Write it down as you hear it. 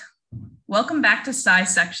Welcome back to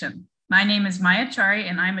Science Section. My name is Maya Chari,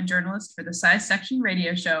 and I'm a journalist for the Science Section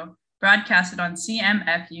radio show, broadcasted on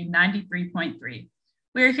CMFU 93.3.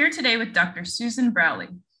 We are here today with Dr. Susan Browley.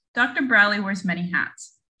 Dr. Browley wears many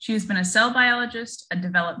hats. She has been a cell biologist, a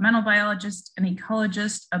developmental biologist, an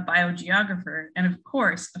ecologist, a biogeographer, and of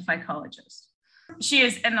course, a phycologist. She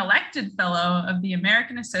is an elected fellow of the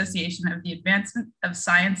American Association of the Advancement of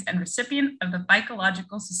Science and recipient of the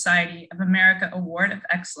Phycological Society of America Award of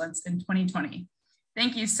Excellence in 2020.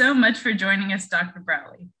 Thank you so much for joining us, Dr.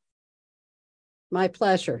 Browley. My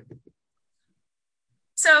pleasure.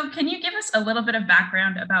 So can you give us a little bit of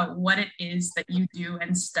background about what it is that you do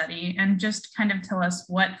and study, and just kind of tell us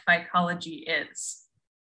what phycology is?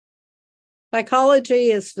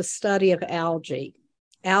 Phycology is the study of algae.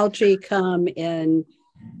 Algae come in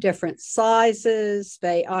different sizes.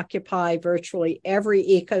 They occupy virtually every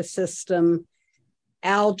ecosystem.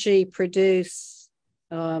 Algae produce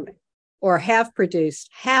or have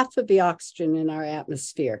produced half of the oxygen in our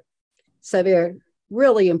atmosphere. So they're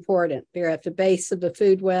really important. They're at the base of the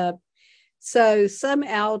food web. So some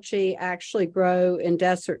algae actually grow in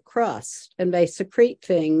desert crust, and they secrete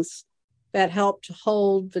things that help to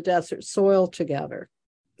hold the desert soil together.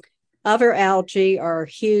 Other algae are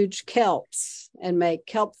huge kelps and make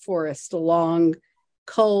kelp forests along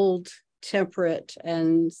cold, temperate,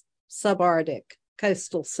 and subarctic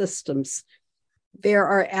coastal systems. There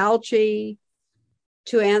are algae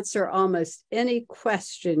to answer almost any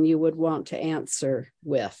question you would want to answer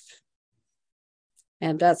with.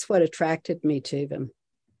 And that's what attracted me to them.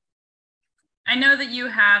 I know that you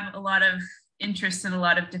have a lot of interest in a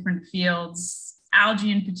lot of different fields.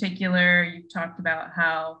 Algae in particular, you've talked about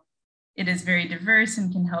how it is very diverse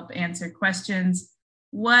and can help answer questions.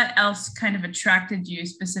 What else kind of attracted you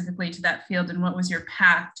specifically to that field, and what was your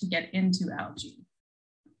path to get into algae?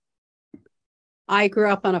 I grew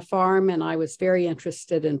up on a farm, and I was very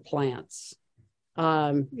interested in plants.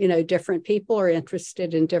 Different people are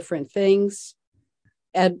interested in different things.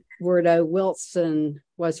 Edward O. Wilson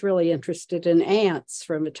was really interested in ants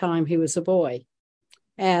from the time he was a boy.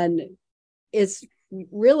 And it's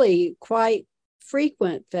really quite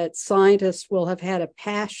frequent that scientists will have had a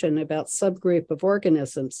passion about subgroup of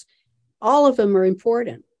organisms. All of them are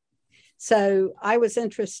important. So I was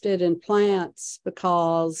interested in plants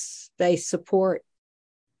because they support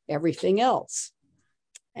everything else.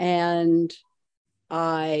 And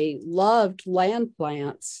I loved land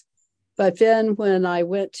plants. But then when I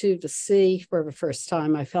went to the sea for the first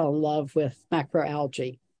time, I fell in love with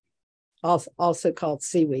macroalgae, also called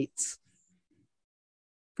seaweeds.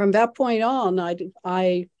 From that point on,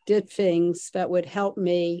 I did things that would help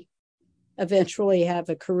me eventually have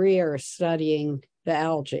a career studying the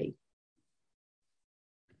algae.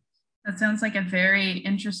 That sounds like a very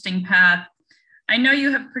interesting path. I know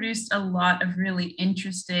you have produced a lot of really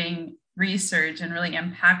interesting research and really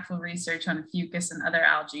impactful research on fucus and other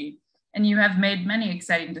algae, and you have made many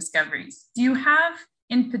exciting discoveries. Do you have,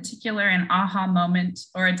 in particular, an aha moment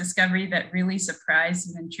or a discovery that really surprised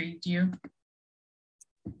and intrigued you?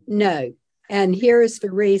 No. And here's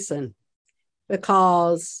the reason.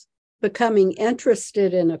 Because becoming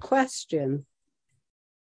interested in a question,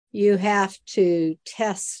 you have to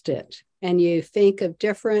test it, and you think of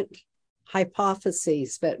different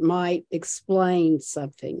hypotheses that might explain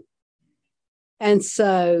something. And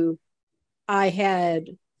so I had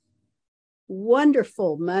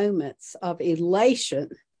wonderful moments of elation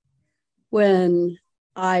when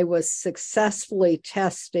I was successfully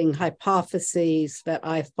testing hypotheses that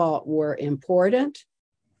I thought were important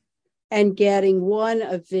and getting one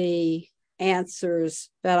of the answers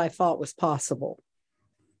that I thought was possible.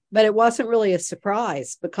 But it wasn't really a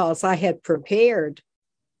surprise because I had prepared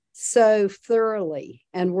so thoroughly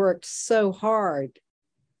and worked so hard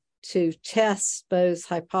to test those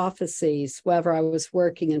hypotheses, whether I was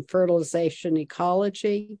working in fertilization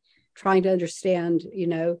ecology, trying to understand,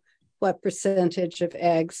 what percentage of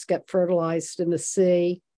eggs get fertilized in the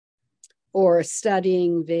sea, or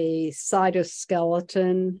studying the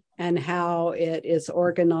cytoskeleton and how it is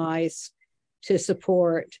organized to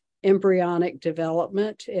support embryonic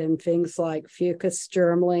development in things like fucus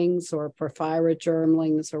germlings or porphyra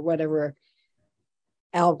germlings or whatever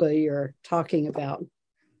alga you're talking about.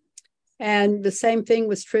 And the same thing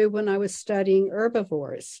was true when I was studying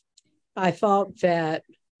herbivores. I thought that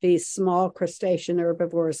these small crustacean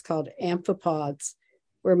herbivores called amphipods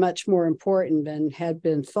were much more important than had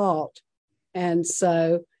been thought. And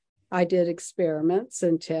so I did experiments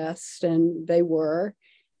and tests, and they were.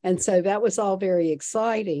 And so that was all very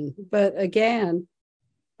exciting. But again,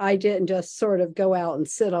 I didn't just sort of go out and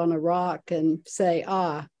sit on a rock and say,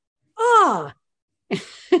 ah.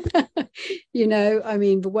 I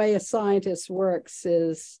mean, the way a scientist works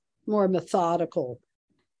is more methodical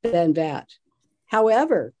than that.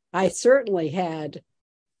 However, I certainly had,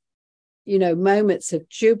 moments of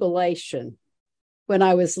jubilation when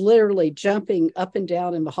I was literally jumping up and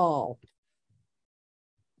down in the hall.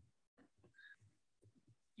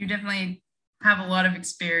 You definitely have a lot of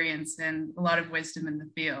experience and a lot of wisdom in the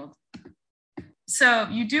field. So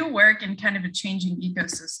you do work in kind of a changing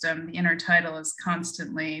ecosystem. The intertidal is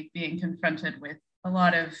constantly being confronted with a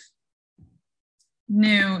lot of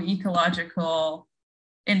new ecological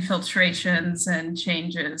infiltrations and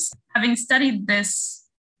changes. Having studied this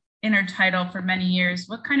intertidal for many years,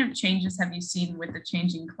 what kind of changes have you seen with the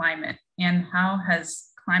changing climate, and how has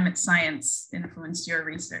climate science influenced your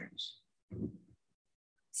research?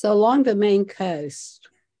 So along the Maine coast,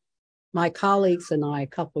 my colleagues and I a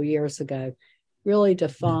couple years ago really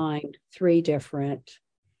defined 3 different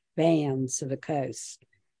bands of the coast.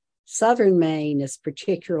 Southern Maine is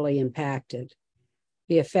particularly impacted.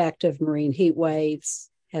 The effect of marine heat waves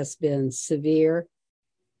has been severe,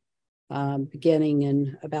 beginning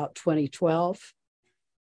in about 2012,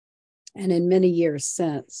 and in many years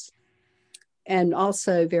since. And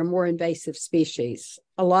also, there are more invasive species.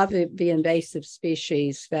 A lot of the invasive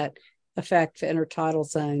species that affect the intertidal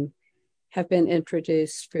zone have been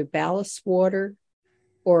introduced through ballast water,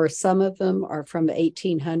 or some of them are from the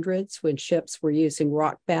 1800s when ships were using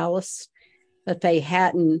rock ballast, but they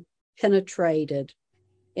hadn't penetrated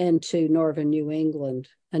into northern New England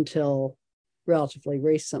until relatively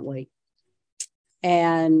recently.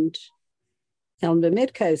 And on the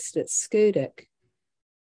midcoast at Schoodic,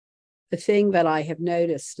 the thing that I have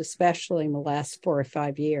noticed, especially in the last 4 or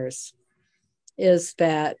 5 years, is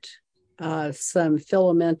that some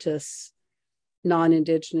filamentous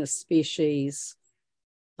non-indigenous species,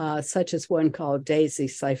 such as one called Daisy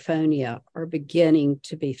siphonia, are beginning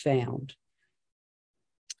to be found.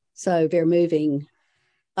 So they're moving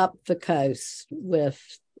up the coast with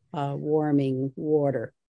warming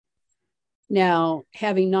water. Now,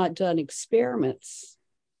 having not done experiments,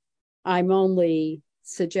 I'm only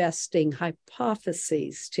suggesting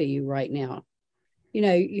hypotheses to you right now.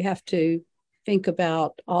 You have to think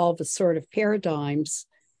about all the sort of paradigms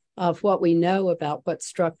of what we know about what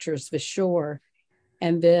structures the shore,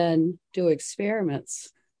 and then do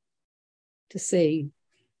experiments to see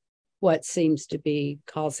what seems to be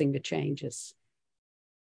causing the changes.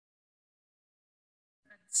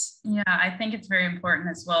 Yeah, I think it's very important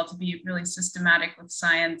as well to be really systematic with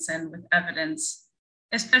science and with evidence,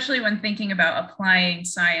 especially when thinking about applying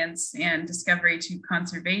science and discovery to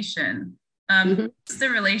conservation. What's the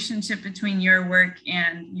relationship between your work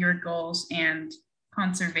and your goals and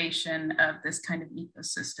conservation of this kind of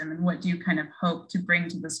ecosystem, and what do you kind of hope to bring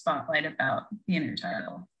to the spotlight about the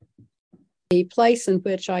intertidal? The place in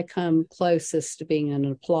which I come closest to being an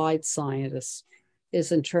applied scientist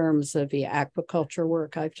is in terms of the aquaculture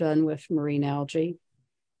work I've done with marine algae.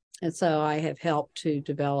 And so I have helped to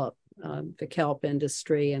develop the kelp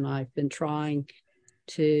industry, and I've been trying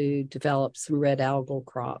to develop some red algal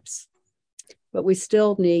crops. But we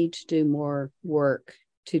still need to do more work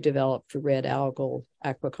to develop the red algal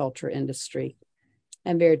aquaculture industry.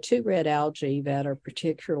 And there are 2 red algae that are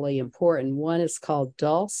particularly important. One is called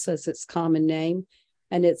dulse, as its common name,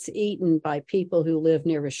 and it's eaten by people who live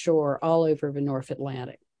near the shore all over the North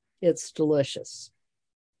Atlantic. It's delicious.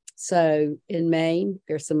 So in Maine,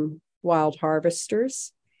 there's some wild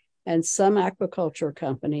harvesters, and some aquaculture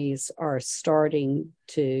companies are starting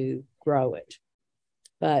to grow it.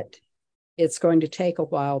 But it's going to take a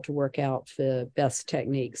while to work out the best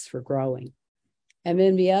techniques for growing. And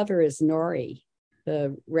then the other is nori,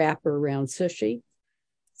 the wrapper around sushi.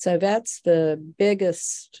 So that's the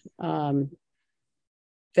biggest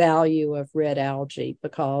value of red algae,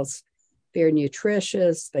 because they're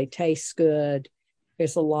nutritious, they taste good.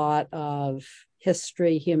 There's a lot of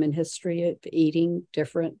history, human history of eating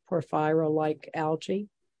different porphyra-like algae.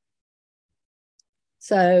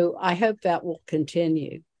 So I hope that will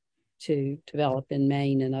continue to develop in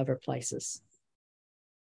Maine and other places.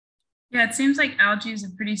 Yeah, it seems like algae is a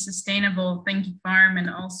pretty sustainable thing to farm, and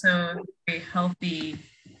also a healthy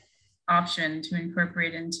option to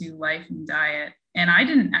incorporate into life and diet. And I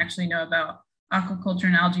didn't actually know about aquaculture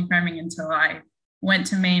and algae farming until I went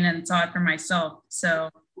to Maine and saw it for myself. So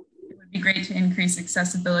it would be great to increase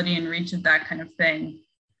accessibility and reach of that kind of thing.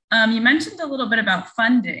 You mentioned a little bit about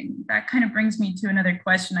funding. That kind of brings me to another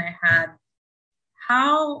question I had.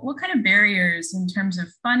 What kind of barriers in terms of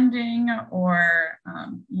funding or,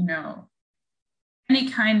 any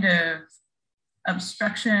kind of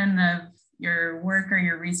obstruction of your work or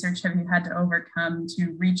your research have you had to overcome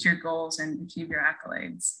to reach your goals and achieve your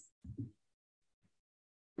accolades?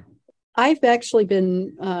 I've actually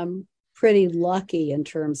been pretty lucky in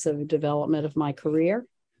terms of development of my career.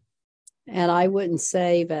 And I wouldn't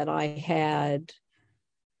say that I had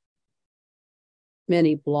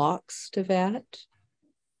many blocks to that.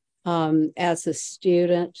 As a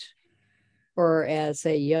student or as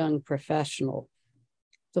a young professional,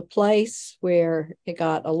 the place where it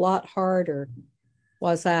got a lot harder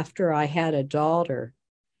was after I had a daughter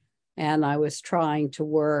and I was trying to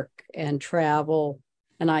work and travel,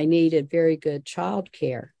 and I needed very good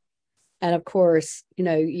childcare. And of course,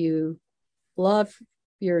 you love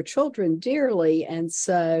your children dearly, and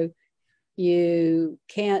so you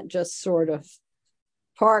can't just sort of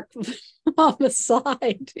park on the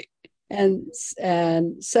side. And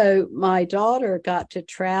so my daughter got to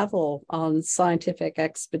travel on scientific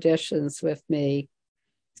expeditions with me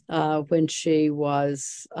when she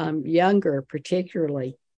was younger,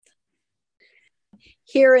 particularly.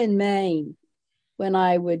 Here in Maine, when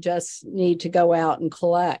I would just need to go out and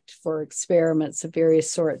collect for experiments of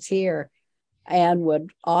various sorts here, Anne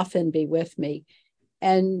would often be with me.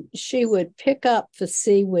 And she would pick up the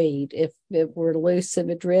seaweed if it were loose in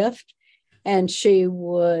the drift, and she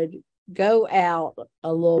would go out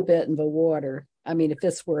a little bit in the water. I mean, if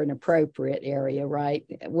this were an appropriate area, right?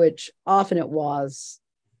 Which often it was.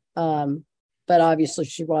 But obviously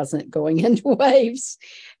she wasn't going into waves.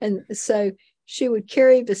 And so she would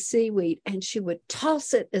carry the seaweed and she would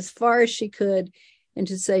toss it as far as she could and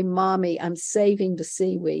to say, "Mommy, I'm saving the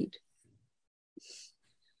seaweed."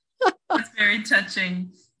 That's very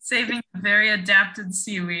touching. Saving a very adapted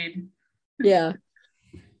seaweed. Yeah.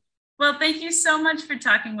 Well, thank you so much for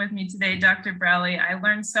talking with me today, Dr. Browley. I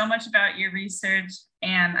learned so much about your research,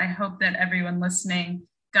 and I hope that everyone listening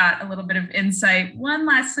got a little bit of insight. One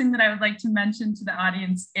last thing that I would like to mention to the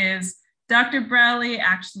audience is Dr. Browley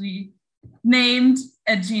actually named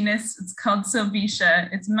a genus. It's called Sylvitia.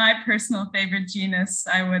 It's my personal favorite genus.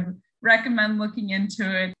 I would recommend looking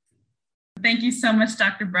into it. Thank you so much,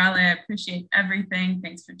 Dr. Browley. I appreciate everything.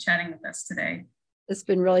 Thanks for chatting with us today. It's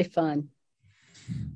been really fun.